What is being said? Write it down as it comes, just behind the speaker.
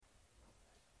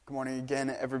Good morning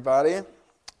again, everybody.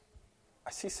 I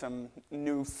see some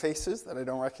new faces that I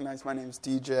don't recognize. My name is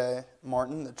DJ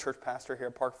Martin, the church pastor here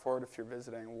at Park Forward. If you're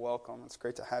visiting, welcome. It's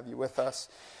great to have you with us.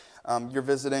 You're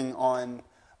visiting on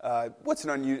what's an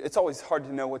unusual. It's always hard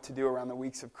to know what to do around the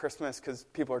weeks of Christmas because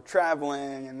people are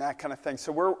traveling and that kind of thing.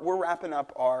 So we're wrapping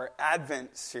up our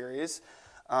Advent series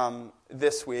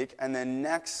this week, and then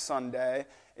next Sunday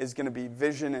is going to be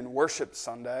Vision and Worship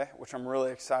Sunday, which I'm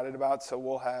really excited about. So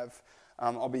we'll have.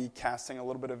 I'll be casting a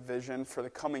little bit of vision for the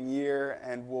coming year,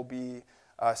 and we'll be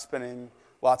spending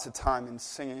lots of time in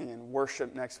singing and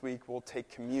worship next week. We'll take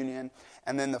communion.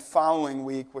 And then the following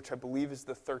week, which I believe is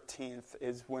the 13th,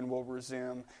 is when we'll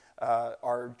resume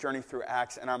our journey through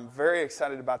Acts. And I'm very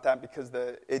excited about that because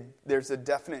there's a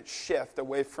definite shift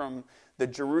away from the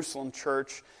Jerusalem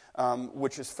church,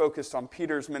 which is focused on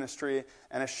Peter's ministry,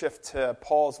 and a shift to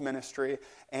Paul's ministry.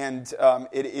 And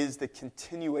it is the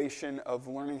continuation of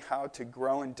learning how to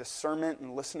grow in discernment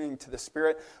and listening to the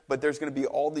Spirit. But there's going to be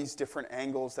all these different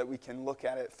angles that we can look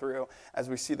at it through as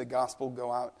we see the gospel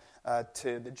go out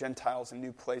to the Gentiles in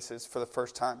new places for the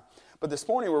first time. But this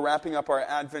morning we're wrapping up our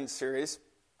Advent series,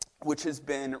 which has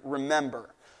been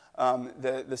Remember.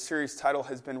 The series title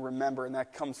has been Remember, and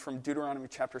that comes from Deuteronomy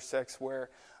chapter 6, where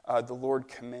the Lord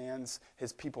commands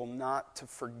his people not to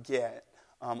forget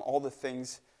all the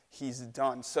things he's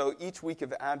done. So each week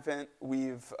of Advent,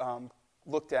 we've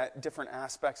looked at different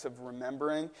aspects of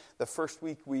remembering. The first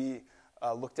week, we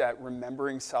looked at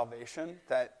remembering salvation,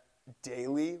 that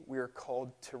daily we are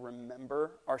called to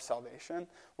remember our salvation.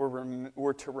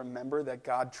 We're to remember that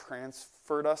God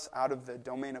transferred us out of the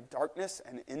domain of darkness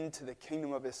and into the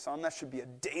kingdom of his Son. That should be a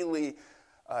daily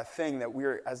thing that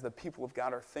we're, as the people of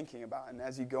God, are thinking about. And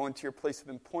as you go into your place of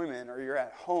employment, or you're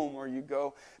at home, or you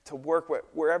go to work,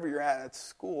 wherever you're at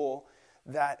school,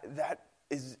 that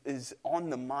is on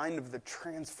the mind of the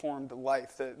transformed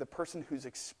life, the person who's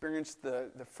experienced the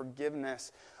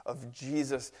forgiveness of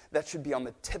Jesus. That should be on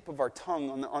the tip of our tongue,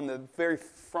 on the very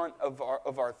front of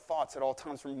our thoughts at all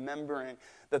times, remembering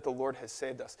that the Lord has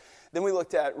saved us. Then we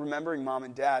looked at remembering mom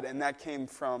and dad, and that came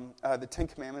from the Ten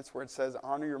Commandments, where it says,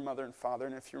 honor your mother and father.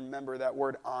 And if you remember that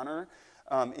word honor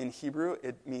in Hebrew,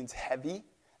 it means heavy.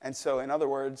 And so, in other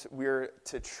words, we're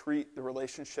to treat the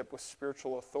relationship with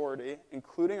spiritual authority,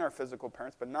 including our physical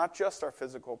parents, but not just our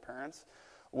physical parents,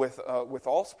 with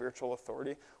all spiritual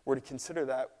authority. We're to consider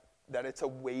that it's a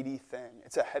weighty thing.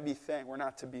 It's a heavy thing. We're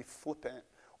not to be flippant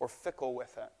or fickle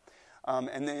with it.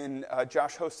 And then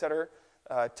Josh Hostetter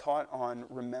taught on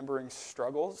remembering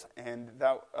struggles. And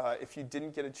that if you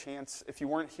didn't get a chance, if you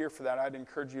weren't here for that, I'd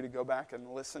encourage you to go back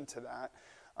and listen to that.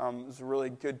 It was a really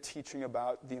good teaching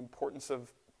about the importance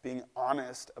of being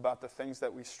honest about the things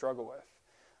that we struggle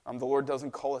with. The Lord doesn't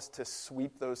call us to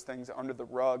sweep those things under the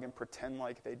rug and pretend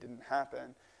like they didn't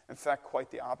happen. In fact,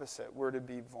 quite the opposite. We're to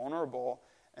be vulnerable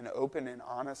and open and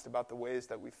honest about the ways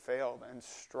that we failed and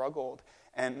struggled.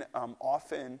 And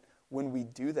often when we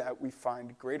do that, we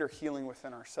find greater healing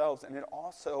within ourselves, and it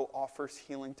also offers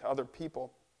healing to other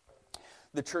people.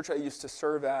 The church I used to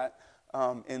serve at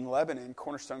in Lebanon,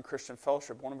 Cornerstone Christian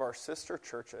Fellowship, one of our sister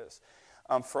churches,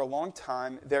 for a long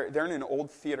time, they're in an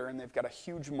old theater, and they've got a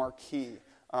huge marquee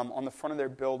on the front of their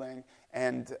building.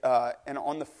 And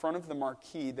on the front of the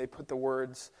marquee, they put the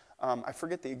words, I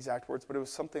forget the exact words, but it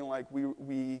was something like,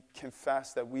 we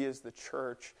confess that we as the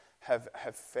church have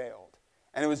failed.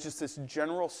 And it was just this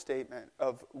general statement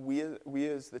of we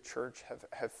as the church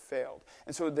have failed.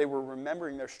 And so they were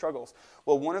remembering their struggles.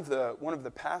 Well, one of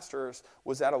the pastors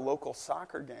was at a local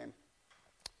soccer game.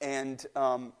 And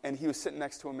he was sitting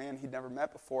next to a man he'd never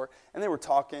met before, and they were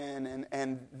talking,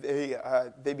 and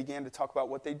they began to talk about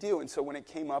what they do. And so when it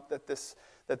came up that this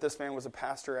man was a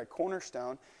pastor at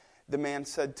Cornerstone, the man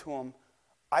said to him,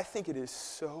 I think it is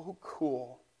so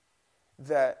cool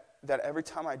that every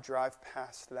time I drive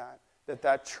past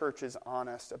that church is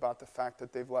honest about the fact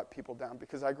that they've let people down,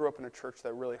 because I grew up in a church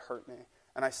that really hurt me.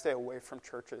 And I stay away from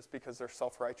churches because they're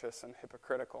self-righteous and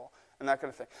hypocritical and that kind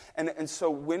of thing. And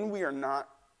so when we are not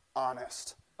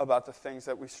honest about the things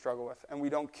that we struggle with, and we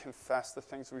don't confess the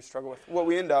things we struggle with, what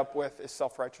we end up with is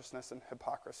self-righteousness and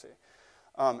hypocrisy.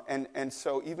 And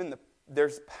so even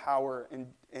there's power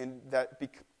in that.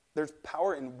 There's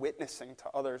power in witnessing to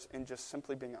others in just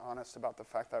simply being honest about the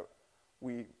fact that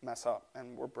we mess up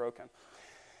and we're broken.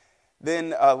 Then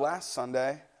last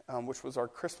Sunday, which was our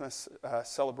Christmas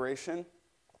celebration,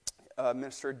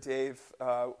 Minister Dave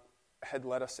had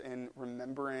led us in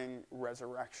remembering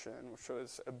resurrection, which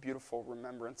was a beautiful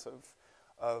remembrance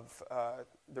of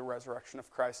the resurrection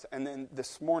of Christ. And then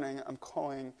this morning, I'm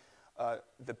calling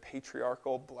the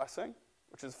patriarchal blessing,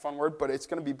 which is a fun word, but it's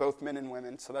going to be both men and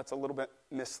women, so that's a little bit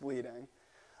misleading.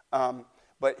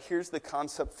 But here's the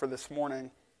concept for this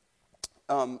morning.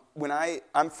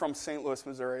 I'm from St. Louis,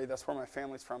 Missouri. That's where my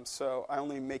family's from. So I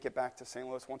only make it back to St.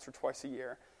 Louis once or twice a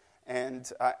year.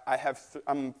 And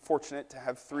I'm fortunate to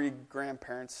have 3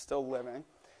 grandparents still living.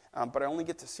 But I only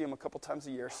get to see them a couple times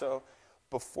a year. So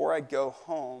before I go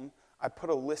home, I put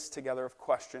a list together of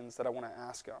questions that I want to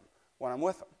ask them when I'm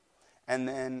with them.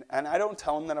 And I don't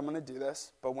tell them that I'm going to do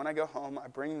this, but when I go home, I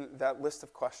bring that list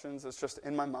of questions that's just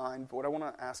in my mind, what I want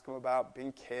to ask them about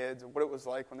being kids, or what it was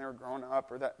like when they were growing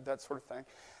up, or that sort of thing.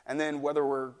 And then whether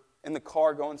we're in the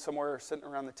car going somewhere or sitting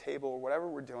around the table or whatever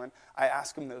we're doing, I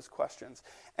ask them those questions.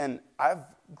 And I've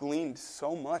gleaned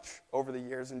so much over the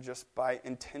years, and just by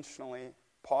intentionally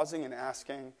pausing and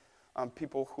asking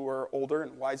people who are older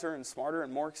and wiser and smarter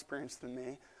and more experienced than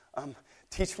me,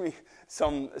 teach me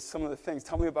some of the things.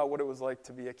 Tell me about what it was like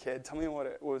to be a kid. Tell me what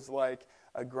it was like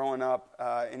growing up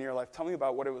in your life. Tell me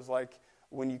about what it was like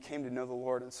when you came to know the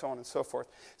Lord, and so on and so forth.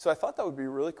 So I thought that would be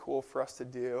really cool for us to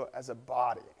do as a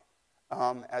body,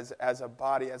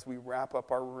 as we wrap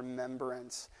up our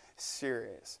Remembrance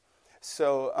series.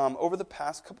 So over the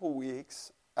past couple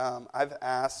weeks, I've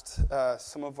asked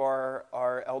some of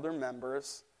our elder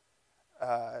members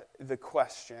the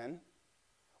question,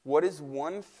 what is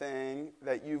one thing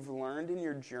that you've learned in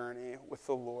your journey with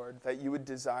the Lord that you would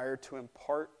desire to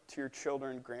impart to your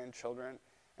children, grandchildren,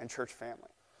 and church family?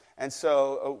 And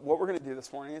so what we're going to do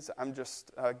this morning is I'm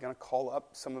just going to call up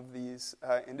some of these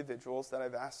individuals that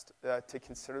I've asked to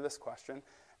consider this question,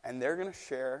 and they're going to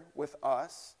share with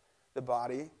us, the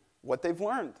body, what they've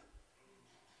learned.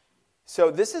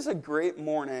 So this is a great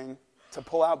morning to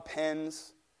pull out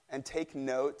pens and take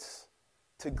notes,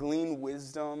 to glean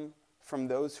wisdom from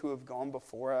those who have gone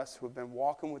before us, who have been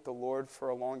walking with the Lord for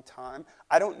a long time.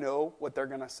 I don't know what they're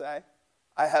going to say.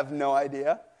 I have no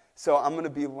idea. So I'm going to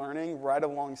be learning right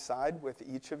alongside with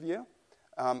each of you.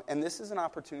 And this is an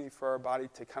opportunity for our body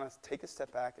to kind of take a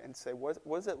step back and say, what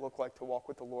does it look like to walk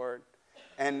with the Lord?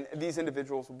 And these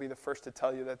individuals will be the first to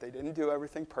tell you that they didn't do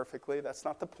everything perfectly. That's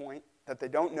not the point. That they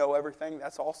don't know everything.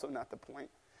 That's also not the point.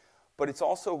 But it's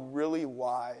also really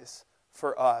wise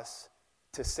for us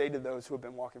to say to those who have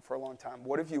been walking for a long time,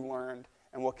 what have you learned,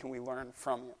 and what can we learn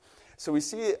from you? So we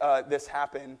see this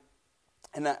happen,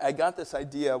 and I got this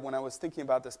idea when I was thinking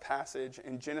about this passage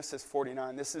in Genesis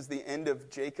 49. This is the end of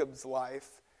Jacob's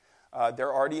life.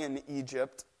 They're already in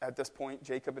Egypt at this point,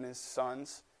 Jacob and his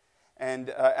sons. And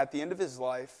at the end of his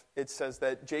life, it says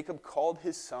that Jacob called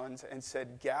his sons and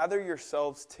said, "Gather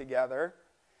yourselves together,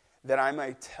 that I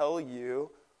may tell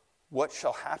you what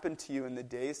shall happen to you in the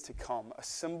days to come.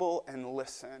 Assemble and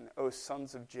listen, O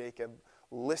sons of Jacob.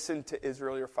 Listen to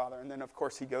Israel your father." And then, of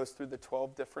course, he goes through the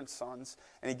 12 different sons,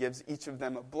 and he gives each of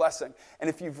them a blessing. And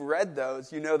if you've read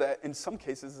those, you know that in some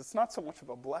cases it's not so much of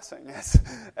a blessing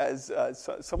as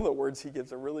some of the words he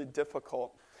gives are really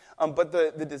difficult. But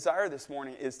the desire this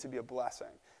morning is to be a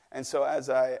blessing. And so as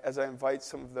I invite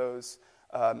some of those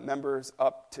members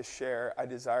up to share, I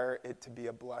desire it to be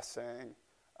a blessing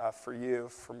for you,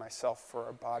 for myself, for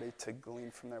our body to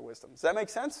glean from their wisdom. Does that make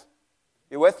sense?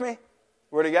 You with me?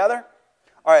 We're together?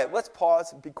 All right, let's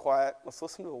pause and be quiet. Let's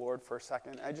listen to the Lord for a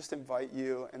second. I just invite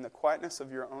you in the quietness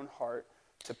of your own heart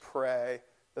to pray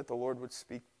that the Lord would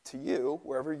speak to you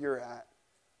wherever you're at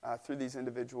through these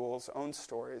individuals' own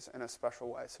stories in a special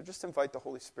way. So just invite the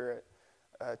Holy Spirit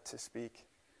to speak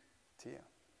to you.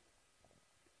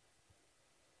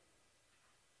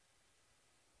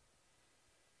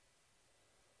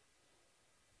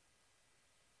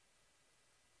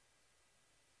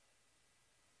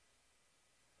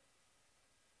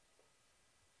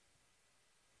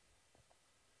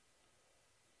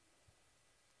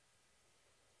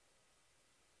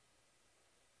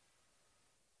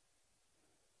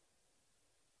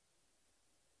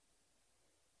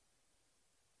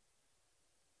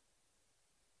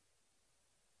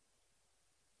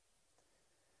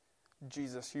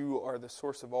 Jesus, you are the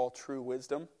source of all true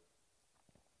wisdom.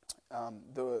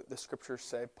 The scriptures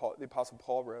say, the Apostle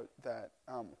Paul wrote that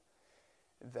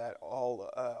all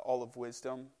of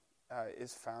wisdom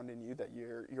is found in you, that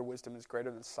your wisdom is greater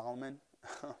than Solomon.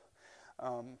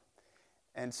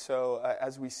 And so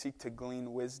as we seek to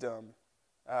glean wisdom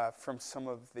from some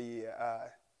of the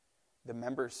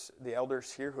members, the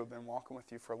elders here who have been walking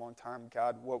with you for a long time,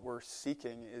 God, what we're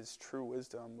seeking is true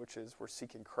wisdom, which is we're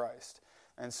seeking Christ.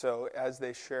 And so as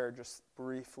they share just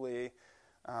briefly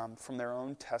from their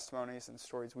own testimonies and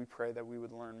stories, we pray that we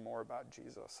would learn more about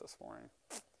Jesus this morning.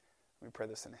 We pray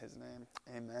this in his name.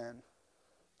 Amen.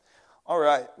 All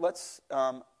right, let's,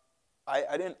 I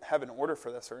didn't have an order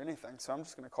for this or anything, so I'm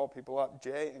just going to call people up.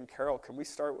 Jay and Carol, can we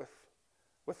start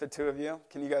with with the two of you.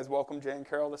 Can you guys welcome Jay and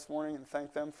Carol this morning and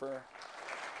thank them for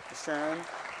sharing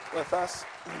with us?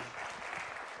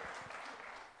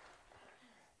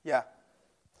 Yeah.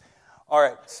 All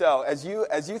right. So as you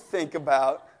think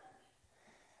about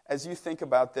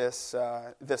this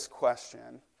this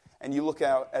question, and you look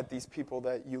out at these people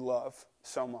that you love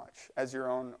so much as your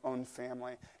own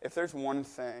family, if there's one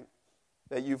thing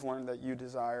that you've learned that you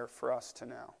desire for us to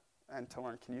know and to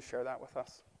learn, can you share that with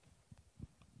us?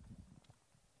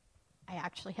 I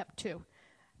actually have two.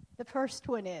 The first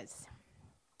one is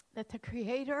that the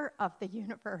creator of the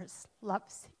universe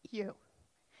loves you.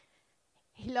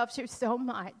 He loves you so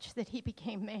much that he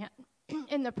became man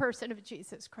in the person of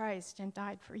Jesus Christ and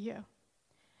died for you.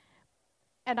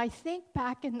 And I think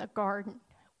back in the garden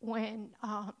when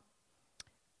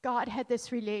God had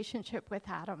this relationship with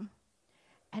Adam,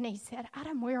 and he said,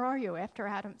 Adam, where are you, after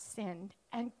Adam sinned?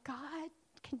 And God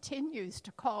continues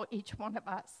to call each one of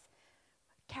us,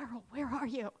 Carol, where are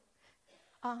you?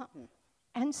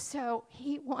 And so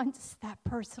he wants that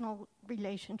personal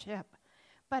relationship.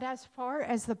 But as far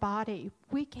as the body,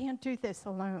 we can't do this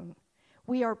alone.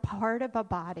 We are part of a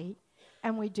body,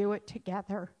 and we do it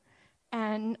together.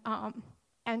 And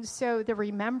so the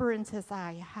remembrances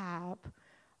I have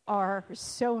are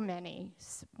so many.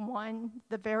 One,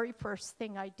 the very first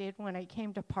thing I did when I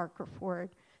came to Parker Ford,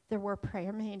 there were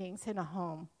prayer meetings in a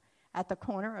home at the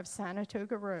corner of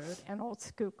Sanatoga Road and Old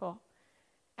Schuylkill.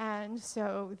 And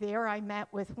so there I met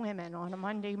with women on a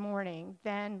Monday morning.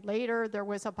 Then later there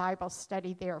was a Bible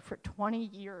study there for 20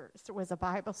 years. There was a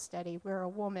Bible study where a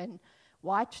woman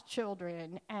watched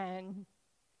children and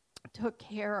took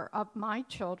care of my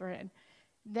children.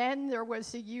 Then there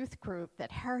was a youth group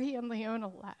that Harry and Leona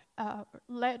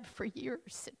led for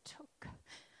years. It took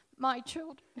my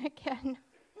children again.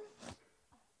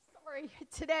 Sorry,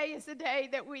 today is a day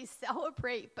that we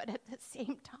celebrate, but at the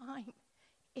same time,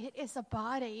 it is a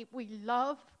body. We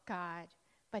love God,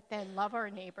 but then love our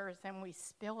neighbors, and we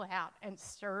spill out and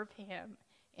serve him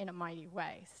in a mighty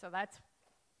way. So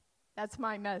that's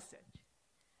my message.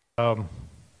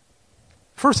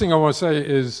 First thing I want to say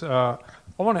is I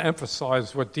want to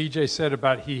emphasize what DJ said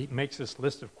about he makes this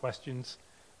list of questions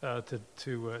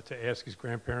to ask his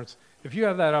grandparents. If you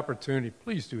have that opportunity,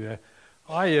 please do that.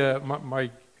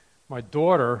 My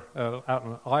daughter out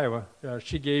in Iowa,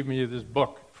 she gave me this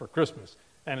book for Christmas,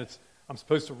 and I'm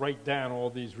supposed to write down all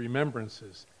these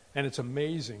remembrances, and it's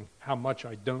amazing how much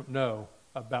I don't know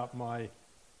about my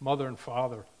mother and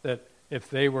father, that if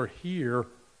they were here,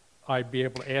 I'd be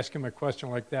able to ask him a question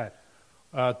like that.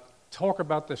 Talk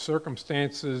about the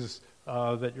circumstances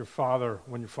that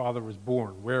when your father was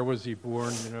born. Where was he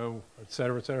born, et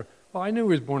cetera, et cetera. Well, I knew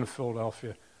he was born in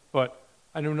Philadelphia, but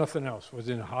I knew nothing else. Was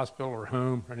he in a hospital or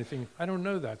home or anything? I don't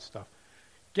know that stuff.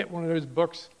 Get one of those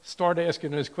books, start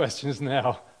asking those questions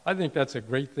now. I think that's a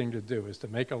great thing to do, is to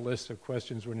make a list of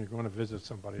questions when you're going to visit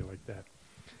somebody like that.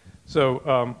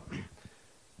 So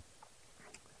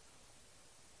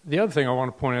the other thing I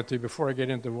want to point out to you before I get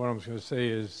into what I'm going to say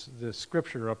is the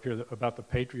scripture up here about the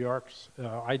patriarchs.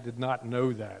 I did not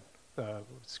know that.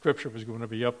 Scripture was going to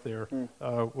be up there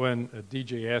when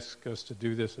DJ asked us to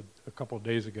do this a couple of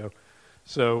days ago.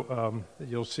 So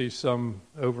you'll see some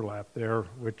overlap there,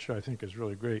 which I think is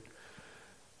really great.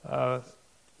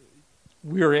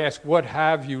 We were asked, what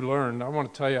have you learned? I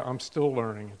want to tell you, I'm still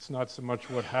learning. It's not so much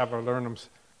what have I learned.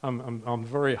 I'm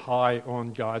very high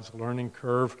on God's learning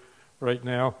curve right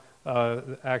now.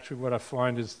 Actually, what I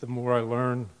find is the more I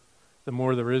learn, the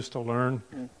more there is to learn.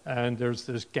 And there's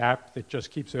this gap that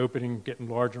just keeps opening, getting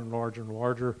larger and larger and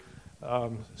larger.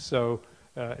 So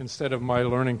instead of my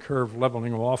learning curve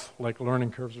leveling off like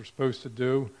learning curves are supposed to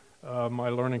do, my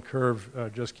learning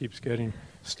curve just keeps getting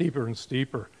steeper and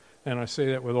steeper. And I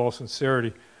say that with all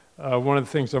sincerity. One of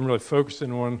the things I'm really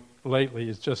focusing on lately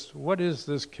is just, what is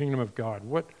this kingdom of God?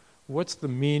 What's the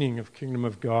meaning of kingdom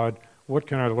of God? What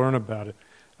can I learn about it?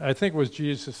 I think it was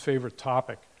Jesus' favorite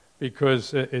topic,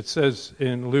 because it says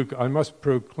in Luke, I must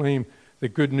proclaim the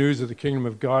good news of the kingdom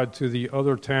of God to the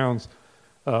other towns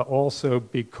also,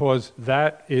 because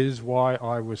that is why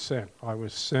I was sent. I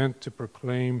was sent to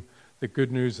proclaim the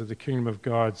good news of the kingdom of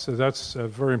God. So that's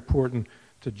very important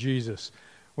to Jesus.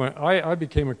 When I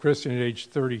became a Christian at age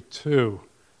 32,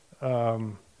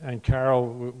 and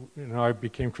Carol and I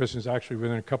became Christians actually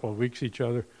within a couple of weeks each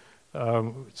other,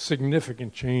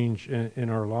 significant change in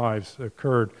our lives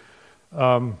occurred.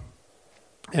 And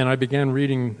I began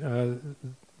reading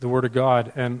the Word of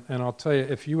God. And I'll tell you,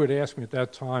 if you would ask me at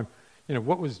that time,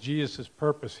 what was Jesus'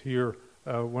 purpose here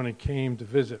when he came to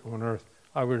visit on earth,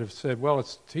 I would have said, well,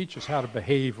 it's to teach us how to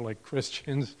behave like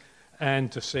Christians and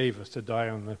to save us, to die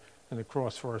on and the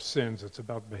cross for our sins. It's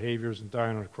about behaviors and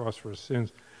dying on the cross for our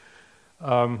sins.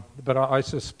 But I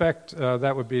suspect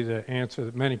that would be the answer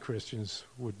that many Christians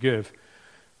would give.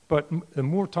 But the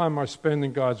more time I spend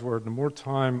in God's Word, the more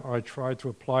time I try to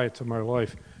apply it to my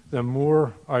life, the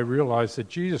more I realize that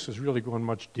Jesus is really going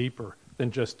much deeper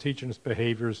than just teaching us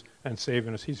behaviors and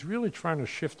saving us. He's really trying to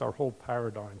shift our whole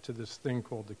paradigm to this thing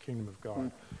called the kingdom of God,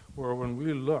 where when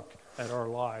we look at our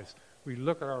lives, we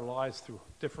look at our lives through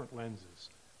different lenses,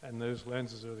 and those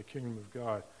lenses are the kingdom of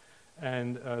God.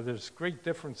 And there's great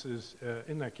differences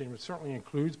in that kingdom. It certainly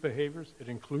includes behaviors, it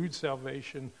includes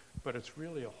salvation, but it's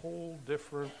really a whole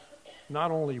different, not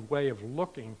only way of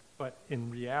looking, but in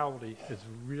reality, it's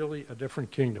really a different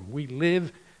kingdom. We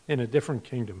live in a different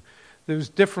kingdom. There's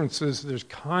differences, there's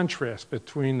contrast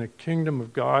between the kingdom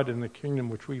of God and the kingdom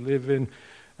which we live in.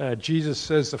 Jesus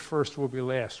says the first will be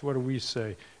last. What do we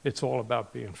say? It's all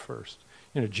about being first.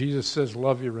 Jesus says,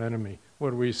 love your enemy.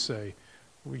 What do we say?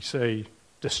 We say,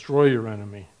 destroy your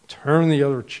enemy. Turn the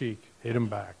other cheek. Hit him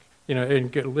back.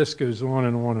 And the list goes on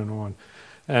and on and on.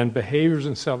 And behaviors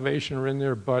and salvation are in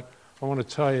there, but I want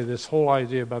to tell you this whole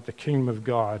idea about the kingdom of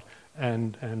God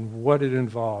and what it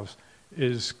involves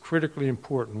is critically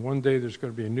important. One day there's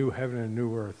going to be a new heaven and a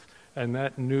new earth, and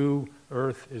that new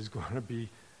earth is going to be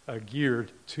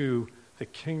geared to the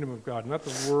kingdom of God, not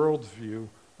the world's view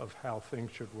of how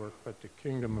things should work, but the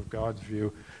kingdom of God's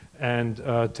view. And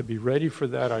to be ready for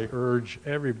that, I urge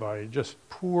everybody, just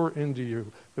pour into you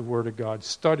the Word of God.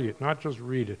 Study it, not just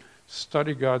read it.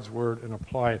 Study God's Word and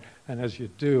apply it. And as you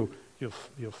do,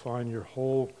 you'll find your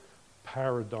whole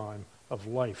paradigm of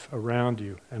life around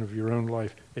you and of your own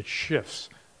life, it shifts.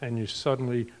 And you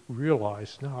suddenly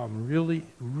realize, no, I'm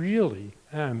really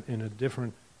am in a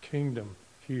different kingdom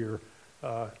here,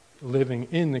 living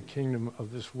in the kingdom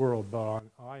of this world, but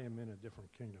I am in a different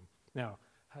kingdom. Now,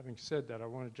 having said that, I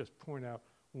want to just point out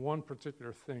one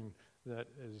particular thing that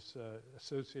is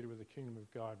associated with the kingdom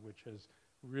of God, which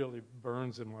really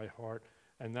burns in my heart,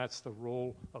 and that's the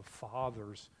role of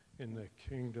fathers in the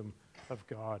kingdom of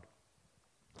God.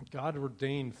 God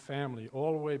ordained family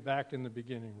all the way back in the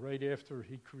beginning. Right after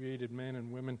he created men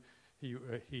and women,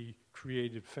 he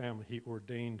created family. He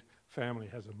ordained family,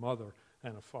 has a mother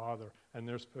and a father, and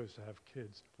they're supposed to have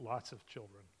kids, lots of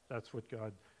children. That's what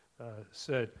God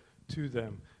said to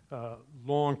them.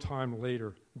 Long time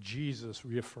later, Jesus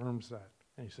reaffirms that.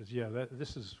 And he says,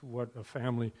 this is what a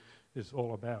family is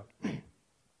all about.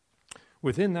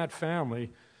 Within that family,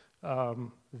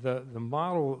 the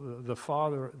model, the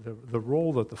father, the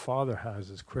role that the father has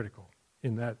is critical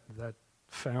in that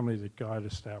family that God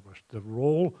established. The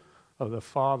role of the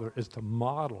father is to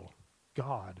model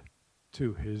God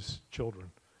to his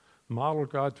children. Model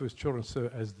God to his children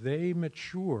so as they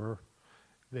mature,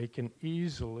 they can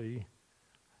easily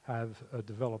have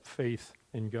developed faith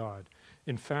in God.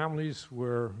 In families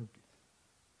where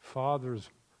fathers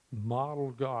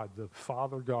model God, the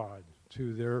Father God,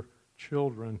 to their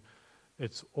children,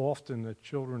 it's often that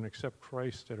children accept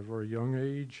Christ at a very young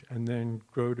age and then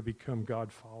grow to become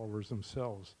God followers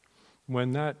themselves.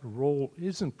 When that role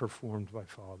isn't performed by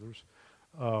fathers,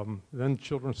 then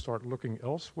children start looking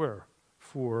elsewhere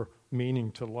for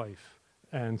meaning to life,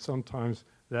 and sometimes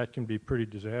that can be pretty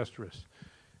disastrous.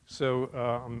 So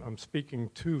I'm speaking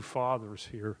to fathers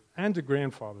here, and to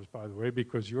grandfathers, by the way,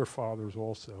 because you're fathers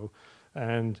also.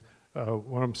 And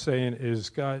what I'm saying is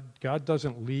God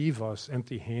doesn't leave us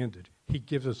empty-handed. He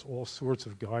gives us all sorts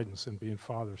of guidance in being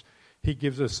fathers. He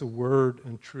gives us a word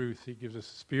and truth. He gives us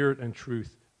spirit and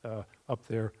truth up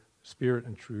there, spirit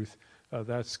and truth.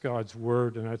 That's God's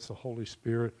word, and that's the Holy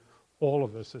Spirit. All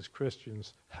of us as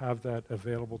Christians have that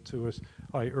available to us.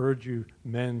 I urge you,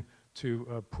 men,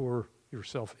 to pour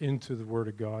yourself into the Word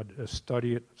of God,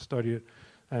 study it,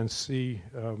 and see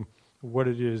what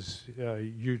it is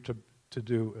you to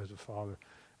do as a father,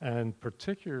 and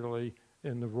particularly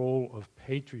in the role of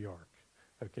patriarch.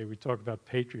 Okay, we talk about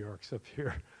patriarchs up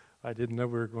here. I didn't know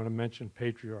we were going to mention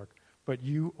patriarch, but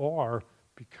you are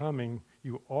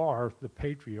the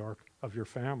patriarch of your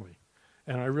family.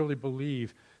 And I really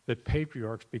believe that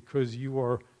patriarchs, because you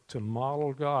are to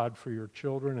model God for your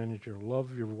children and that you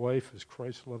love your wife as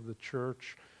Christ loved the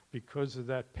church, because of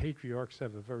that, patriarchs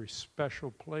have a very special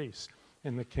place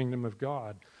in the kingdom of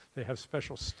God. They have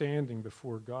special standing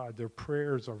before God. Their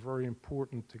prayers are very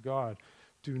important to God.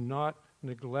 Do not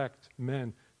neglect,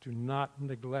 men, do not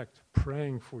neglect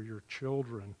praying for your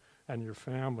children and your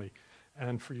family,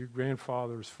 and for your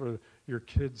grandfathers, for your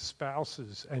kids'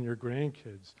 spouses and your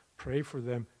grandkids. Pray for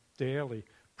them daily.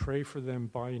 Pray for them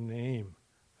by name.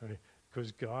 Right?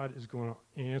 because God is going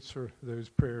to answer those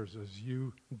prayers as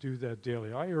you do that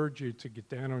daily. I urge you to get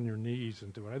down on your knees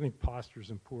and do it. I think posture is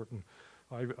important.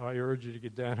 I urge you to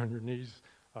get down on your knees.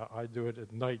 I do it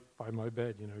at night by my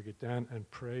bed. Get down and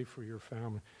pray for your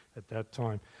family at that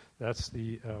time. That's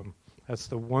the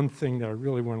one thing that I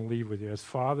really want to leave with you. As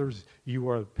fathers, you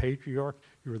are the patriarch,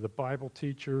 you're the Bible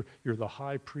teacher, you're the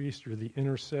high priest, you're the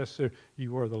intercessor,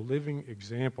 you are the living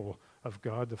example of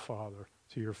God the Father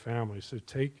to your family. So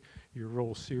take your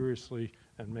role seriously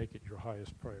and make it your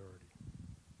highest priority.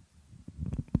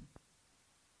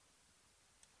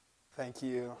 Thank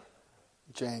you,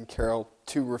 Jay and Carol.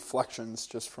 2 reflections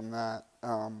just from that.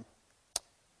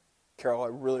 Carol, I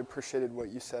really appreciated what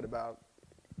you said about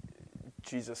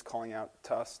Jesus calling out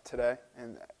to us today,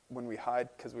 and when we hide,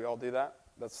 because we all do that.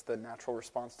 That's the natural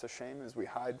response to shame, is we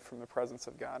hide from the presence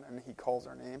of God, and he calls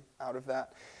our name out of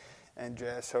that. And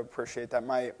Jay, I so appreciate that.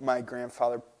 My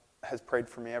grandfather has prayed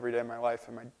for me every day of my life,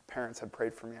 and my parents have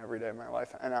prayed for me every day of my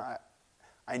life. And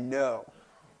I know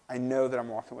that I'm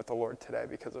walking with the Lord today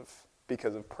because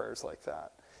of prayers like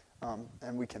that.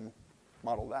 And we can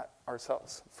model that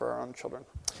ourselves for our own children.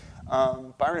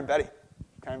 Byron and Betty,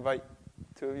 can I invite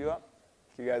 2 of you up?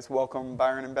 You guys welcome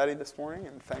Byron and Betty this morning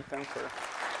and thank them for...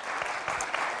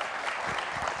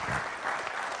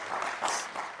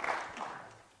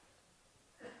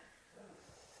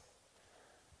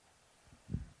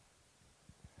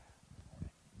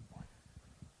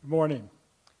 Good morning.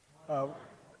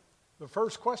 The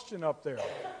first question up there,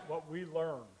 what we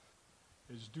learn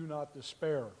is do not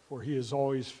despair, for he is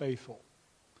always faithful.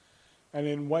 And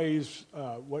in ways,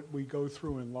 what we go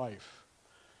through in life.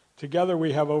 Together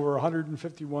we have over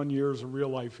 151 years of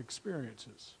real-life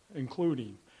experiences,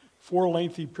 including 4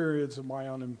 lengthy periods of my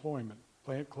unemployment,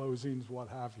 plant closings, what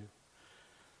have you.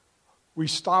 We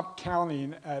stopped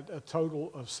counting at a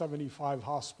total of 75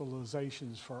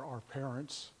 hospitalizations for our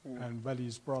parents and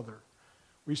Betty's brother.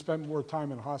 We spent more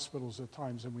time in hospitals at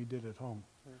times than we did at home.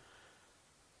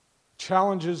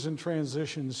 Challenges and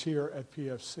transitions here at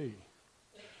PFC.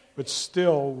 But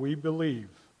still, we believe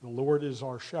the Lord is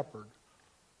our shepherd.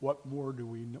 What more do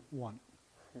we want?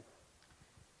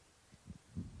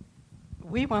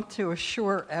 We want to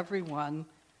assure everyone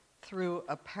through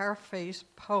a paraphrased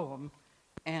poem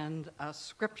and a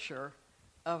scripture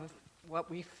of what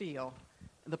we feel.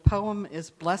 The poem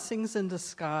is Blessings in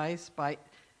Disguise by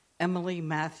Emily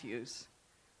Matthews.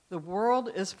 The world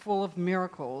is full of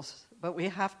miracles, but we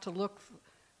have to look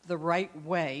the right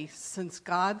way, since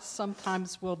God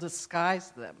sometimes will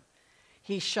disguise them.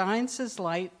 He shines his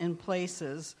light in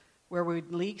places where we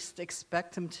least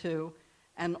expect him to,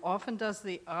 and often does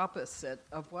the opposite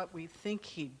of what we think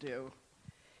he'd do.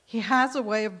 He has a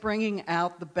way of bringing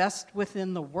out the best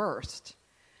within the worst.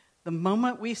 The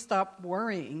moment we stop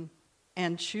worrying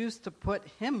and choose to put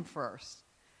him first.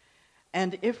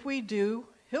 And if we do,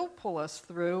 he'll pull us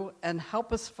through and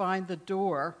help us find the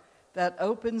door that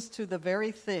opens to the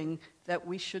very thing that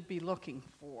we should be looking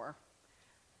for.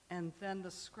 And then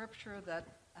the scripture that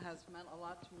has meant a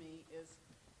lot to me is,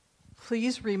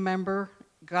 please remember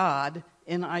God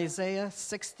in Isaiah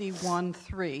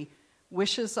 61:3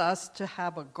 wishes us to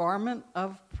have a garment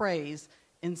of praise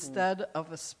instead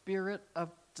of a spirit of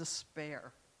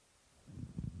despair.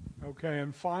 Okay,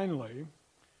 and finally,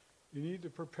 you need to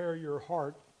prepare your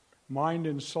heart, mind,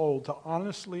 and soul to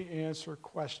honestly answer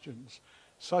questions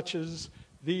such as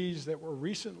these that were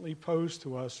recently posed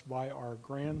to us by our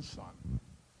grandson.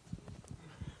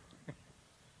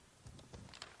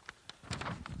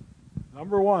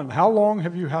 Number 1, how long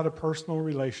have you had a personal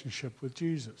relationship with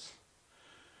Jesus?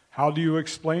 How do you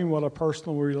explain what a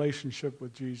personal relationship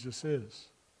with Jesus is?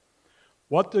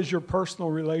 What does your personal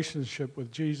relationship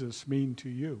with Jesus mean to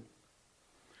you?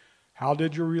 How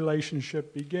did your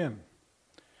relationship begin?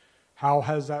 How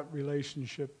has that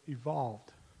relationship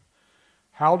evolved?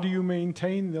 How do you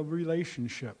maintain the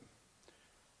relationship?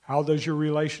 How does your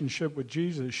relationship with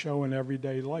Jesus show in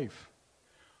everyday life?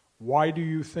 Why do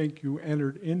you think you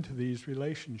entered into these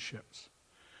relationships?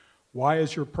 Why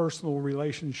is your personal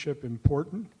relationship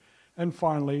important? And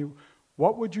finally,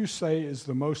 what would you say is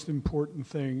the most important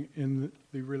thing in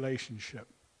the relationship?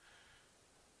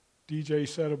 DJ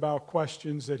said about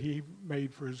questions that he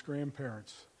made for his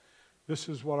grandparents. This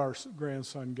is what our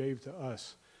grandson gave to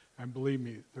us. And believe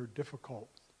me, they're difficult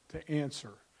to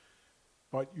answer,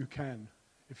 but you can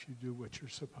if you do what you're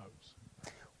supposed.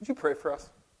 Would you pray for us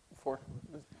before?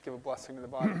 Give a blessing to the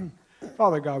body.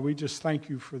 Father God, we just thank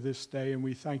you for this day, and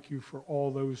we thank you for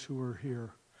all those who are here.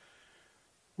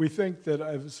 We think that,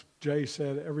 as Jay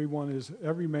said, every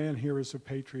man here is a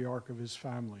patriarch of his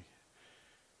family.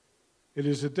 It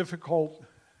is a difficult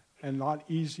and not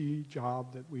easy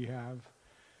job that we have.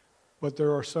 But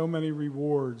there are so many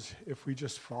rewards if we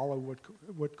just follow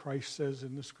what Christ says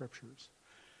in the Scriptures.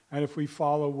 And if we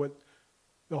follow what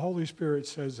the Holy Spirit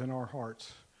says in our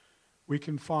hearts, we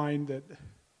can find that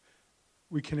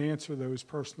we can answer those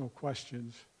personal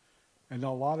questions. And a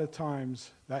lot of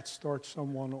times that starts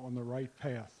someone on the right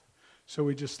path. So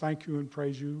we just thank you and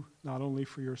praise you, not only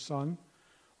for your Son,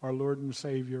 our Lord and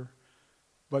Savior,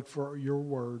 but for your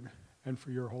word and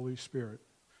for your Holy Spirit.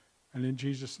 And in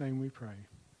Jesus' name we pray.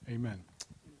 Amen.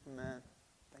 Amen.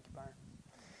 Thank you, Byron.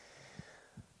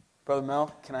 Brother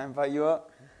Mel, can I invite you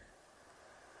up?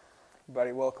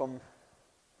 Everybody welcome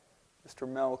Mr.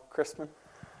 Mel Christman.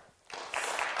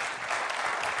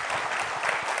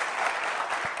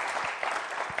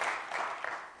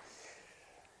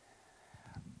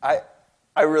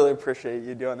 I really appreciate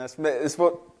you doing this. It's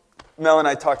what Mel and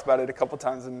I talked about it a couple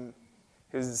times, and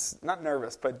he was not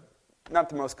nervous, but not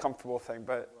the most comfortable thing.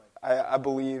 But I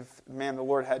believe, man, the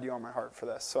Lord had you on my heart for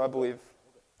this. So I believe,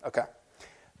 okay.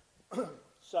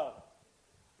 So,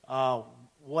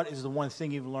 what is the one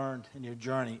thing you've learned in your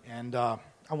journey? And I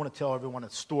want to tell everyone a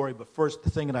story, but first, the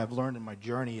thing that I've learned in my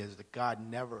journey is that God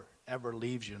never, ever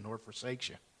leaves you nor forsakes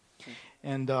you.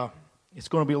 And it's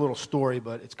going to be a little story,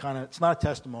 but it's not a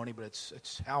testimony, but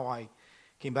it's how I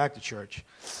came back to church.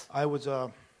 I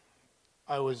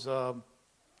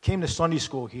came to Sunday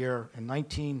school here in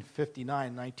 1959,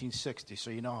 1960, so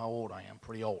you know how old I am,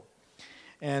 pretty old.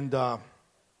 And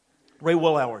Ray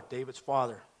Willauer, David's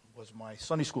father, was my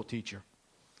Sunday school teacher.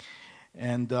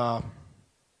 And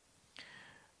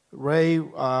Ray,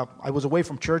 I was away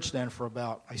from church then for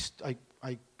about, I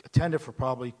attended for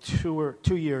probably 2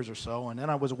 years or so, and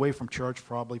then I was away from church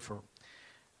probably for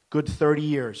good 30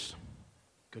 years.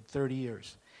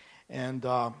 And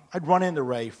I'd run into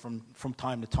Ray from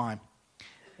time to time.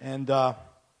 And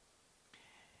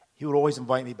he would always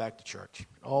invite me back to church.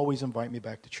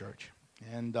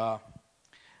 And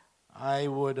I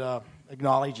would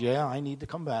acknowledge, yeah, I need to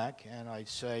come back. And I'd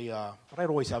say, but I'd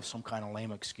always have some kind of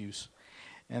lame excuse.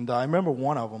 And I remember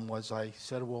one of them was I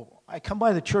said, well, I come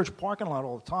by the church parking lot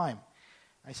all the time.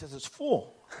 I said, it's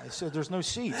full. I said, there's no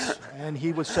seats. And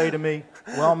he would say to me,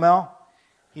 well, Mel,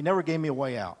 he never gave me a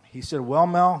way out. He said, well,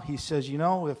 Mel, he says, you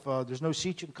know, if there's no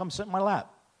seats, you can come sit in my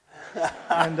lap.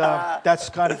 And that's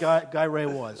the kind of guy Ray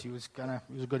was. He was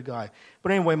a good guy.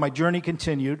 But anyway, my journey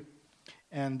continued.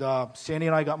 And Sandy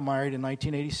and I got married in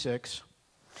 1986.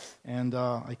 And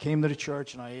I came to the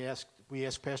church and we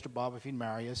asked Pastor Bob if he'd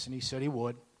marry us, and he said he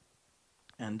would.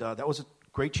 And that was a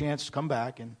great chance to come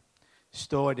back, and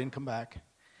still I didn't come back.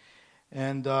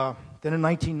 And then in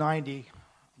 1990,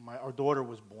 our daughter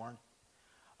was born.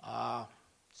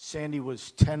 Sandy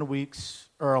was 10 weeks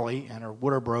early, and her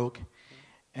water broke,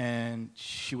 and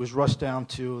she was rushed down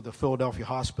to the Philadelphia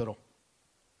hospital.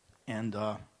 And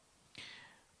I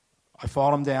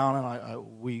followed him down,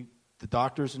 and the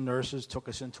doctors and nurses took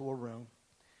us into a room.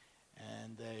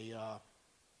 And they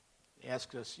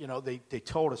asked us, you know, they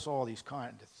told us all these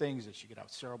kind of things, that she could have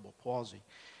cerebral palsy,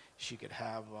 she could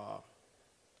have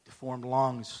deformed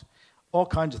lungs, all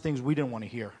kinds of things we didn't want to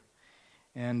hear.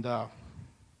 And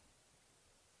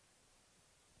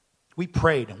we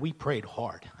prayed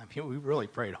hard. I mean, we really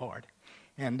prayed hard.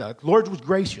 And the Lord was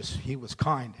gracious. He was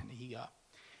kind. And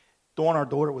Dawn, our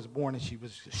daughter, was born, and she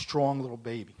was a strong little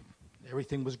baby.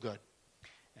 Everything was good.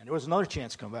 And there was another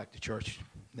chance to come back to church.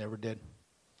 Never did.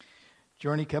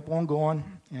 Journey kept on going,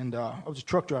 and I was a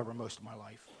truck driver most of my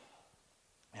life.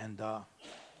 And I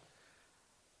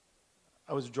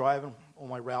was driving on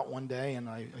my route one day, and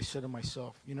I said to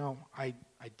myself, you know, I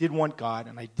did want God,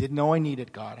 and I did know I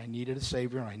needed God. I needed a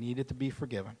Savior, and I needed to be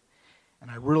forgiven. And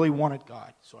I really wanted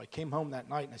God. So I came home that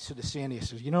night, and I said to Sandy, I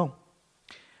said, you know,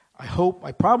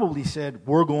 I probably said,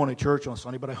 we're going to church on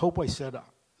Sunday, but I hope I said,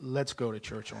 let's go to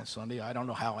church on Sunday. I don't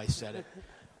know how I said it.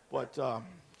 But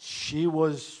she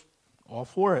was all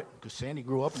for it, because Sandy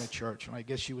grew up in a church, and I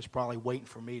guess she was probably waiting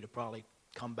for me to probably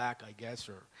come back, I guess,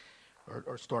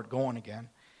 or start going again.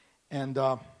 And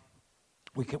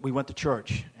we went to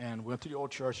church, and we went to the old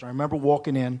church, and I remember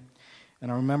walking in,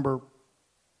 and I remember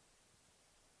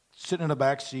sitting in the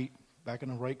back seat, back in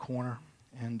the right corner,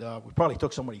 and we probably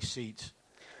took somebody's seats,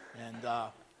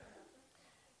 and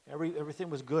everything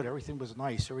was good, everything was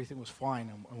nice, everything was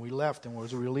fine, and we left, and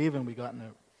as we were leaving, we got in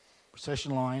the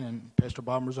procession line, and Pastor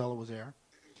Bob Marzella was there.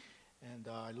 And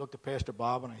I looked at Pastor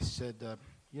Bob, and I said,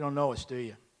 you don't know us, do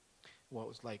you? Well, it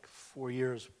was like 4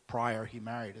 years prior he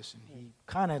married us, and he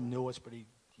kind of knew us, but he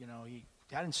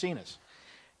hadn't seen us.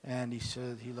 And he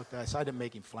said, he looked at us. I didn't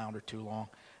make him flounder too long.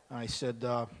 And I said,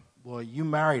 well, you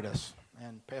married us.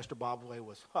 And Pastor Bob's way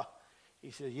was, He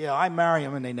said, yeah, I marry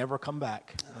them and they never come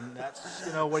back. And that's,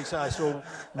 what he said. I said,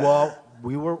 well,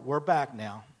 we're back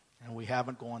now, and we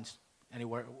haven't gone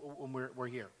anywhere. We're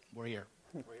here. We're here.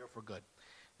 We're here for good,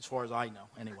 as far as I know,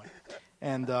 anyway.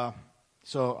 And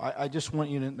so I just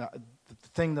want you to know, the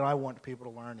thing that I want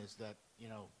people to learn is that,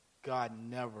 God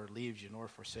never leaves you nor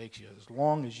forsakes you. As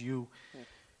long as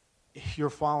you're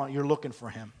following, you're looking for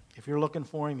him. If you're looking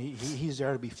for him, he's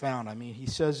there to be found. I mean, he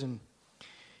says in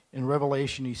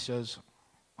Revelation, he says,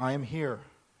 I am here.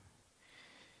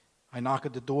 I knock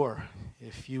at the door.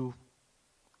 If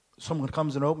someone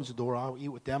comes and opens the door, I'll eat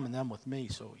with them and them with me.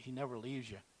 So he never leaves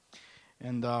you.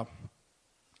 And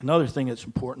another thing that's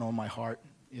important on my heart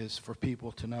is for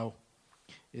people to know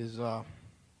is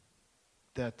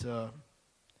that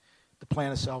the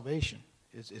plan of salvation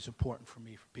is important for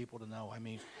me, for people to know. I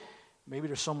mean, maybe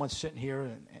there's someone sitting here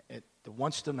that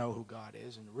wants to know who God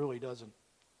is and really doesn't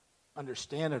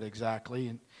understand it exactly.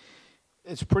 And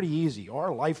it's pretty easy.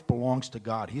 Our life belongs to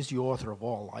God. He's the author of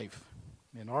all life.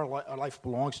 And our life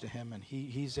belongs to him. And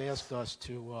he's asked us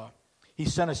he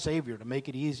sent a Savior to make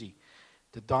it easy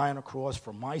to die on a cross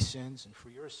for my sins and for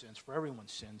your sins, for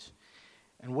everyone's sins.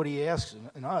 And what he asks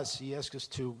in us, he asks us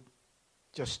to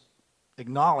just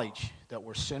acknowledge that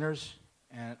we're sinners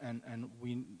and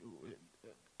we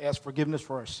ask forgiveness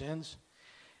for our sins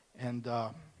and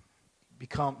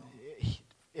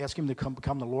ask him to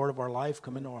become the Lord of our life,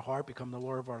 come into our heart, become the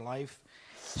Lord of our life,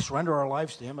 surrender our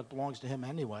lives to him. It belongs to him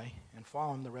anyway, and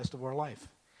follow him the rest of our life.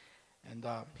 And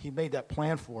he made that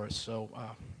plan for us, so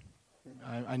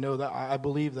I know that, I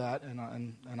believe that,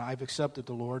 and I've accepted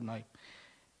the Lord, and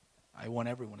I want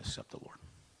everyone to accept the Lord.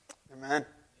 Amen.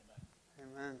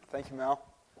 Amen. Thank you, Mel.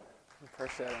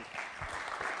 Appreciate it.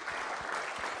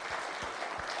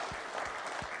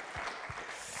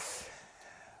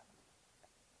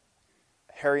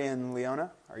 Harry and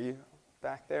Leona, are you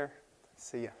back there?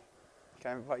 See you.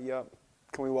 Can I invite you up?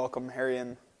 Can we welcome Harry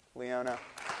and Leona?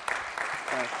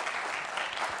 Thanks.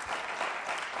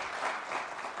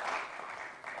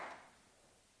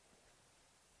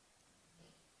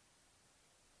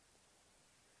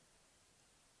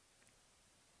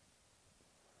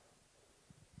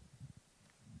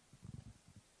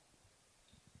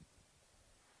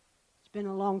 It's been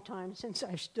a long time since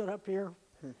I stood up here.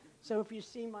 So if you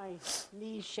see my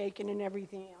knees shaking and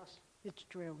everything else, it's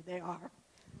true. They are.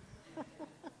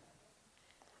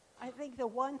 I think the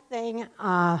one thing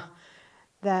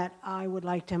that I would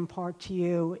like to impart to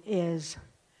you is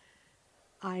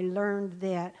I learned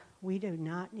that we do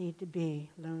not need to be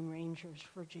Lone Rangers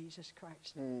for Jesus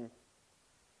Christ.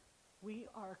 We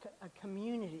are a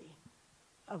community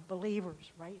of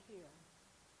believers right here.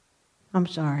 I'm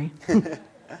sorry.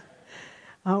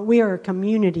 We are a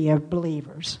community of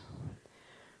believers.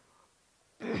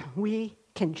 We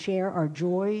can share our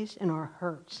joys and our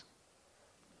hurts.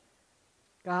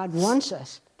 God wants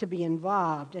us to be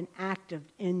involved and active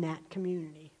in that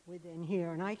community within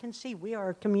here. And I can see we are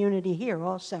a community here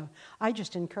also. I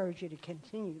just encourage you to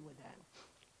continue with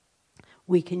that.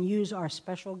 We can use our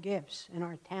special gifts and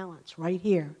our talents right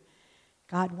here.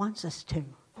 God wants us to.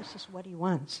 This is what he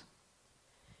wants.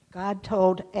 God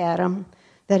told Adam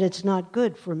that it's not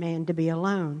good for man to be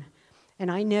alone.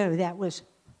 And I know that was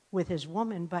with his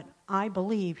woman, but I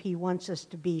believe he wants us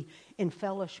to be in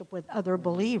fellowship with other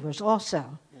believers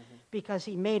also, because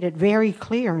he made it very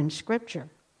clear in Scripture.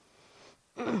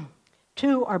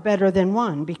 Two are better than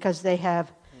one because they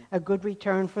have a good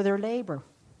return for their labor.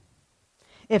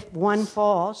 If one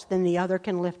falls, then the other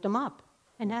can lift them up.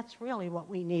 And that's really what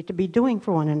we need to be doing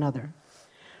for one another.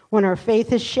 When our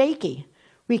faith is shaky,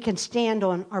 we can stand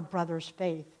on our brother's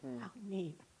faith. How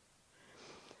neat.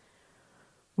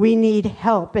 We need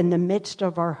help in the midst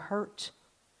of our hurt.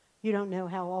 You don't know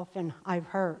how often I've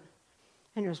hurt.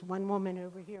 And there's one woman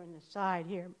over here on the side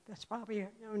here that's probably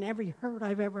known every hurt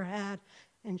I've ever had.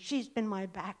 And she's been my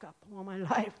backup all my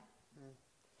life.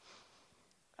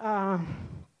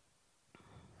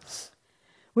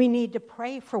 We need to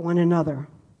pray for one another.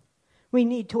 We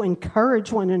need to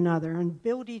encourage one another and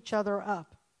build each other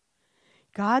up.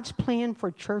 God's plan for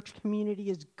church community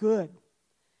is good,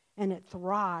 and it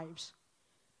thrives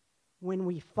when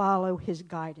we follow his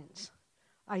guidance.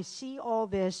 I see all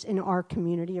this in our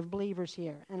community of believers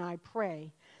here, and I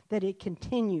pray that it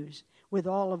continues with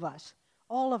all of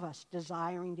us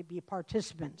desiring to be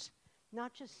participants,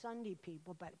 not just Sunday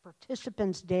people, but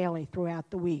participants daily throughout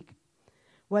the week,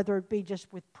 whether it be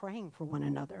just with praying for one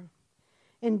another.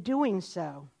 In doing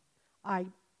so, I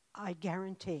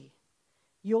guarantee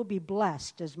you'll be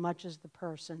blessed as much as the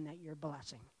person that you're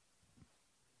blessing.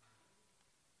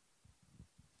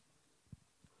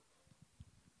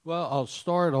 Well, I'll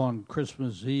start on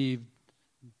Christmas Eve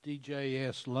DJ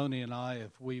asked Lonnie and I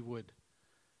if we would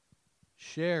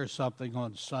share something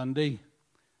on Sunday.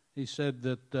 He said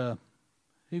that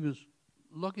he was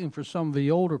looking for some of the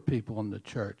older people in the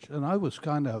church, and I was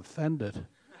kind of offended.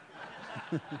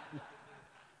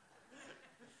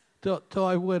 Till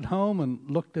I went home and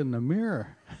looked in the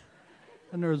mirror,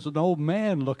 and there was an old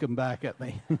man looking back at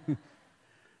me.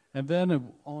 And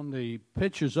then on the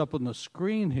pictures up on the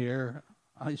screen here,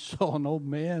 I saw an old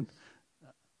man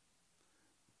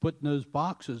putting those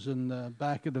boxes in the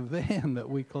back of the van that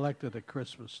we collected at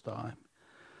Christmas time.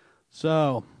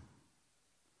 So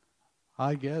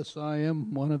I guess I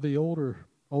am one of the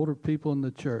older people in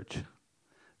the church.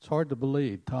 It's hard to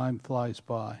believe. Time flies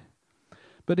by.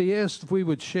 But he asked if we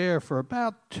would share for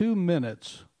about 2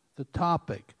 minutes the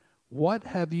topic, what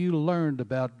have you learned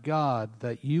about God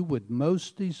that you would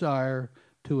most desire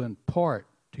to impart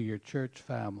to your church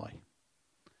family?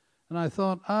 And I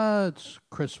thought, it's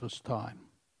Christmas time.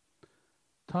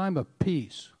 Time of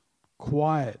peace,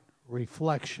 quiet,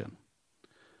 reflection.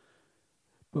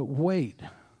 But wait,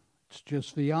 it's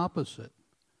just the opposite.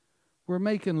 We're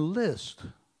making lists,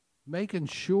 making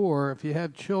sure if you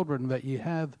have children that you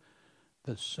have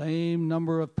the same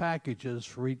number of packages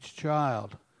for each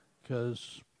child,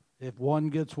 because if one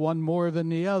gets one more than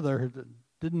the other, it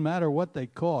didn't matter what they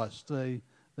cost. They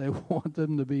want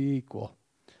them to be equal.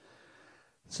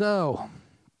 So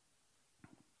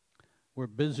we're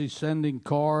busy sending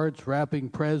cards, wrapping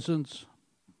presents,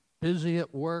 busy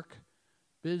at work,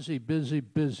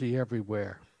 busy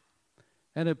everywhere.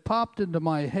 And it popped into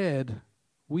my head,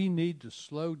 we need to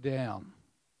slow down.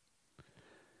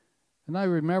 And I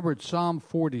remembered Psalm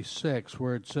 46,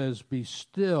 where it says, be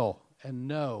still and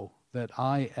know that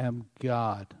I am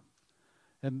God.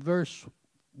 And verse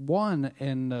 1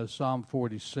 in Psalm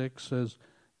 46 says,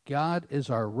 God is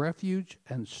our refuge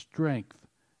and strength,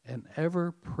 an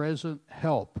ever-present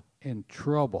help in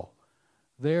trouble.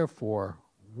 Therefore,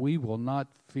 we will not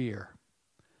fear.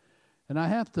 And I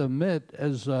have to admit,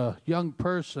 as a young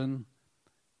person,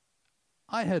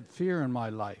 I had fear in my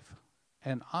life.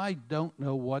 And I don't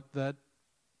know what that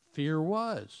fear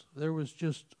was. There was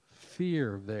just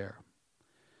fear there.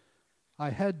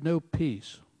 I had no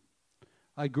peace.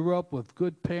 I grew up with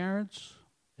good parents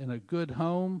in a good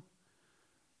home.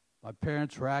 My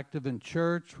parents were active in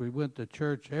church. We went to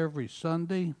church every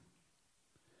Sunday.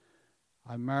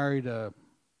 I married a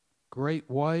great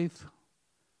wife,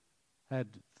 had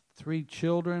 3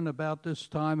 children about this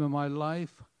time in my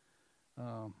life.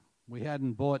 We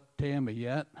hadn't bought Tammy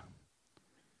yet.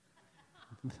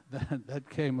 that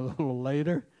came a little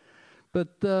later.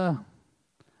 But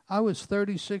I was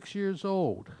 36 years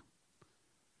old.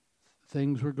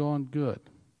 Things were going good.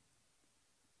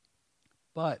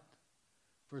 But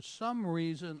for some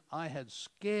reason, I had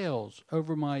scales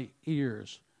over my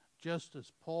ears, just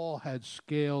as Paul had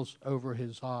scales over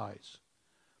his eyes.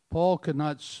 Paul could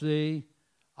not see.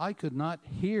 I could not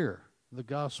hear the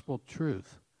gospel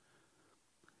truth.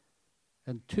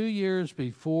 And 2 years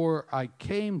before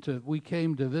we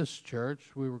came to this church,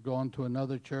 we were going to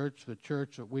another church, the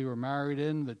church that we were married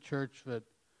in, the church that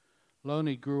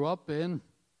Lonnie grew up in.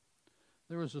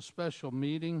 There was a special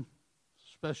meeting,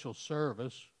 special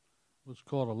service. It was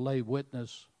called a lay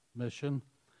witness mission.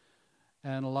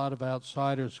 And a lot of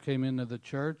outsiders came into the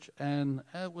church. And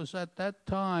it was at that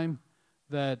time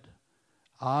that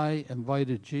I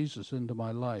invited Jesus into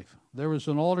my life. There was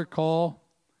an altar call,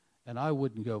 and I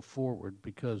wouldn't go forward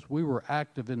because we were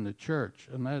active in the church,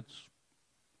 and that's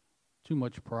too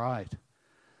much pride.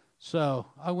 So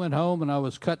I went home, and I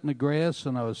was cutting the grass,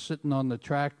 and I was sitting on the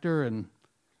tractor, and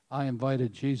I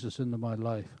invited Jesus into my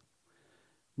life.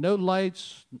 No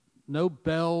lights, no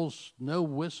bells, no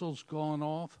whistles going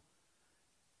off.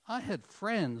 I had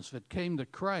friends that came to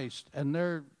Christ, and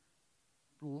their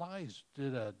lives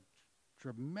did a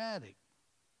dramatic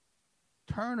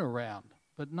turnaround,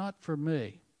 but not for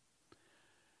me.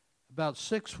 About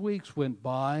 6 weeks went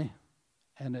by,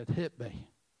 and it hit me.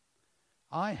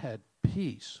 I had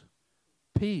peace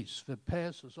that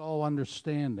passes all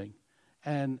understanding,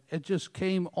 and it just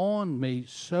came on me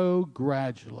so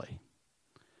gradually.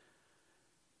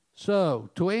 So,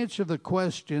 to answer the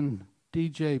question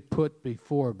DJ put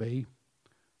before me,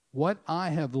 what I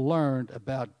have learned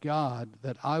about God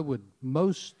that I would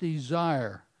most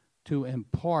desire to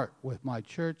impart with my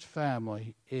church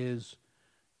family is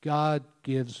God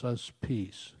gives us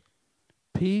peace.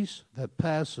 Peace that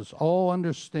passes all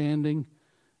understanding,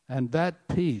 and that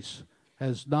peace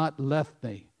has not left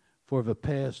me for the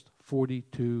past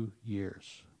 42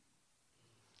 years.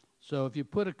 So if you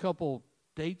put a couple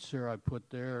dates here I put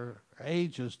there,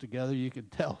 ages together, you can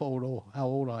tell how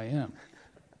old I am.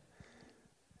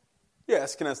 You're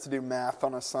asking us to do math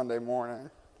on a Sunday morning.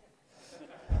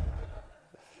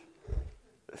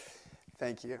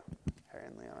 Thank you, Harry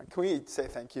and Leon. Can we say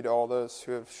thank you to all those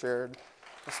who have shared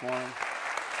this morning?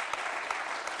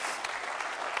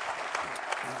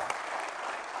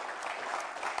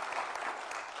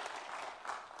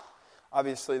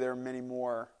 Obviously, there are many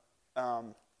more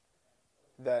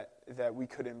that we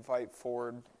could invite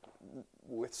forward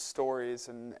with stories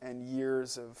and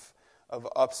years of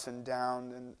ups and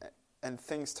downs and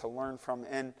things to learn from.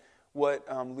 And what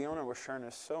Leona was sharing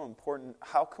is so important.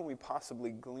 How can we possibly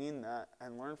glean that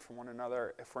and learn from one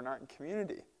another if we're not in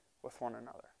community with one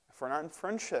another? If we're not in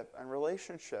friendship and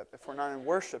relationship? If we're not in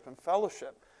worship and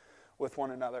fellowship with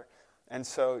one another? And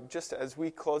so just as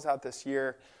we close out this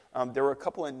year, there were a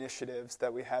couple initiatives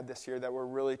that we had this year that were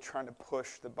really trying to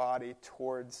push the body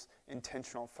towards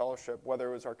intentional fellowship,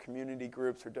 whether it was our community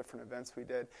groups or different events we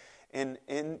did. And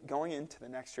in going into the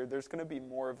next year, there's going to be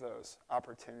more of those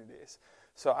opportunities.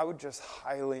 So I would just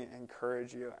highly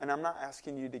encourage you, and I'm not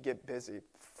asking you to get busy,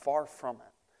 far from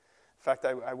it. In fact,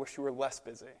 I wish you were less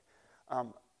busy.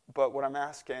 But what I'm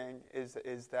asking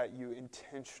is that you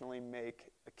intentionally make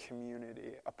a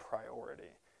community a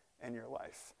priority in your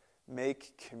life.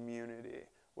 Make community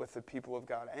with the people of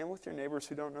God and with your neighbors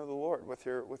who don't know the Lord, with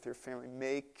your family.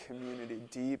 Make community,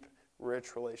 deep,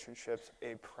 rich relationships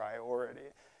a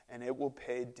priority, and it will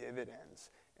pay dividends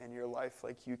in your life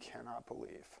like you cannot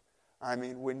believe. I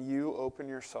mean, when you open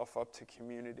yourself up to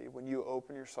community, when you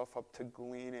open yourself up to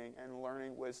gleaning and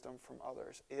learning wisdom from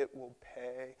others, it will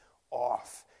pay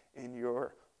off in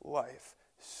your life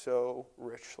so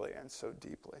richly and so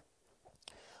deeply.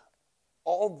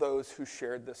 All those who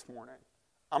shared this morning,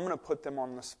 I'm going to put them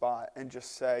on the spot and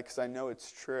just say, because I know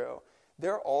it's true,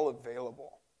 they're all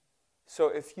available. So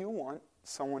if you want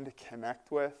someone to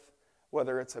connect with,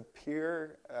 whether it's a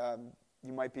peer,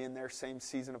 you might be in their same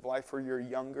season of life, or you're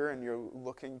younger and you're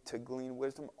looking to glean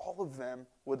wisdom, all of them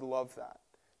would love that.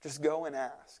 Just go and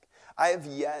ask. I have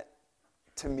yet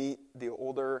to meet the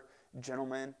older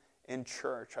gentleman in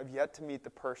church. I've yet to meet the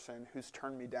person who's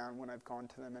turned me down when I've gone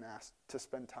to them and asked to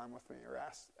spend time with me or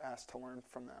asked to learn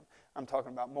from them. I'm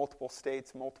talking about multiple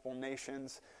states, multiple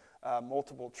nations,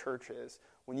 multiple churches.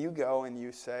 When you go and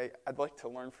you say, I'd like to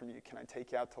learn from you, can I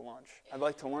take you out to lunch? I'd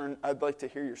like to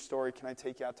hear your story, can I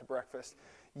take you out to breakfast?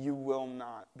 You will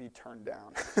not be turned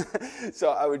down.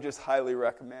 So I would just highly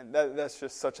recommend. That's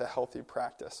just such a healthy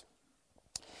practice.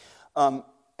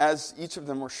 As each of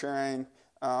them were sharing,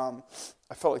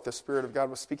 I felt like the Spirit of God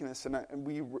was speaking this, and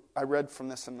I read from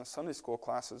this in the Sunday school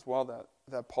class as well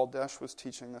that Paul Desch was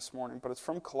teaching this morning, but it's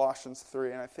from Colossians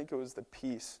 3, and I think it was the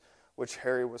peace which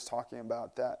Harry was talking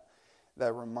about that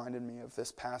reminded me of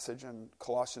this passage in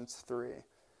Colossians 3.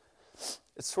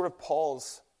 It's sort of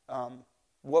Paul's,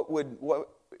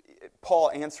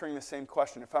 Paul answering the same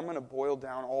question. If I'm going to boil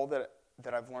down all that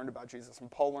I've learned about Jesus,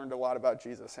 and Paul learned a lot about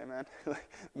Jesus, amen? The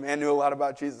man knew a lot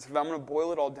about Jesus. If I'm going to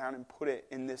boil it all down and put it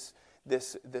in this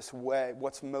way,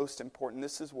 what's most important,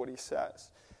 this is what he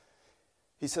says.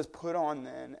 He says, put on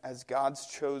then, as God's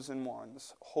chosen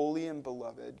ones, holy and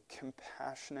beloved,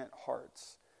 compassionate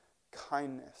hearts,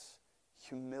 kindness,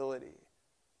 humility,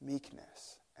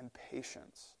 meekness, and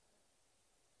patience,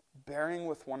 bearing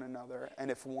with one another,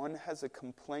 and if one has a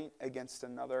complaint against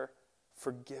another,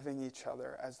 forgiving each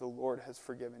other as the Lord has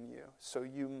forgiven you. So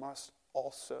you must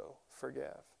also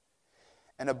forgive.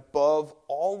 And above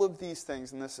all of these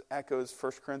things, and this echoes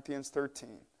 1 Corinthians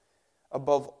 13,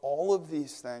 above all of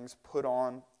these things, put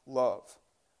on love,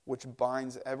 which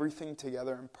binds everything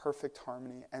together in perfect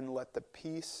harmony, and let the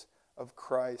peace of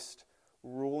Christ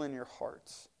rule in your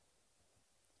hearts,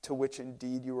 to which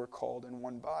indeed you were called in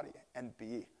one body, and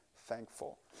be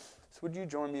thankful. So would you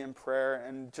join me in prayer,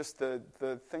 and just the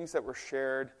things that were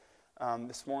shared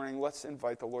this morning, let's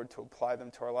invite the Lord to apply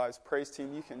them to our lives. Praise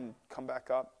team, you can come back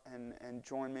up and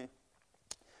join me.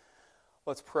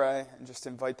 Let's pray and just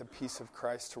invite the peace of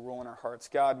Christ to rule in our hearts.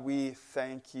 God, we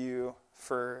thank you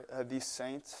for these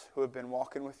saints who have been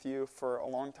walking with you for a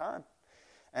long time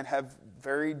and have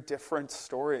very different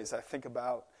stories. I think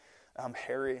about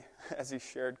Harry, as he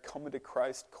shared, coming to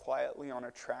Christ quietly on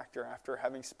a tractor after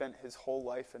having spent his whole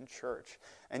life in church.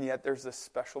 And yet there's this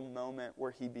special moment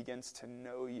where he begins to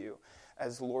know you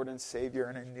as Lord and Savior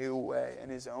in a new way,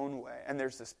 in his own way. And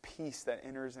there's this peace that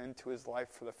enters into his life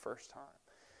for the first time.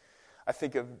 I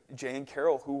think of Jay and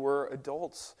Carol, who were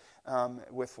adults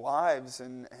with lives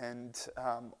and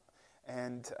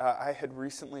And I had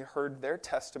recently heard their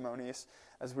testimonies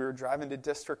as we were driving to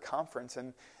district conference,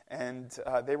 and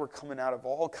they were coming out of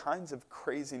all kinds of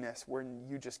craziness where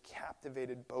you just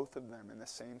captivated both of them in the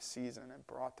same season and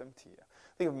brought them to you.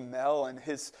 Think of Mel and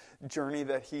his journey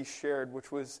that he shared,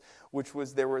 which was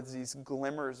there were these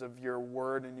glimmers of your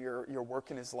word and your work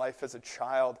in his life as a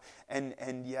child,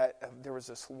 and yet there was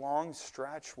this long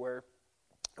stretch where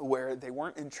they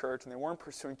weren't in church and they weren't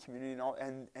pursuing community and all,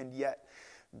 and yet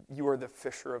you are the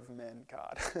fisher of men,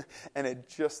 God. And at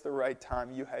just the right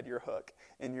time, you had your hook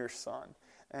in your son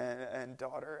and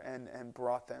daughter and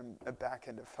brought them back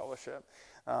into fellowship.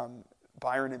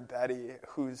 Byron and Betty,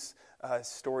 whose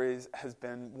stories has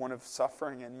been one of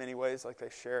suffering in many ways, like they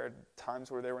shared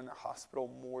times where they were in the hospital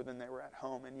more than they were at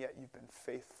home, and yet you've been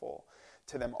faithful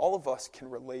to them. All of us can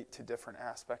relate to different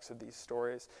aspects of these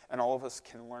stories, and all of us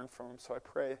can learn from them. So I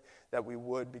pray that we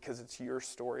would, because it's your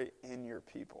story in your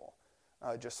people.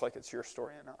 Just like it's your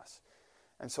story in us.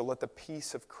 And so let the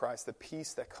peace of Christ, the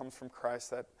peace that comes from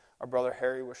Christ that our brother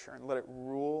Harry was sharing, let it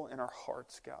rule in our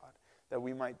hearts, God, that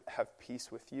we might have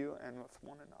peace with you and with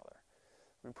one another.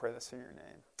 We pray this in your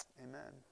name. Amen.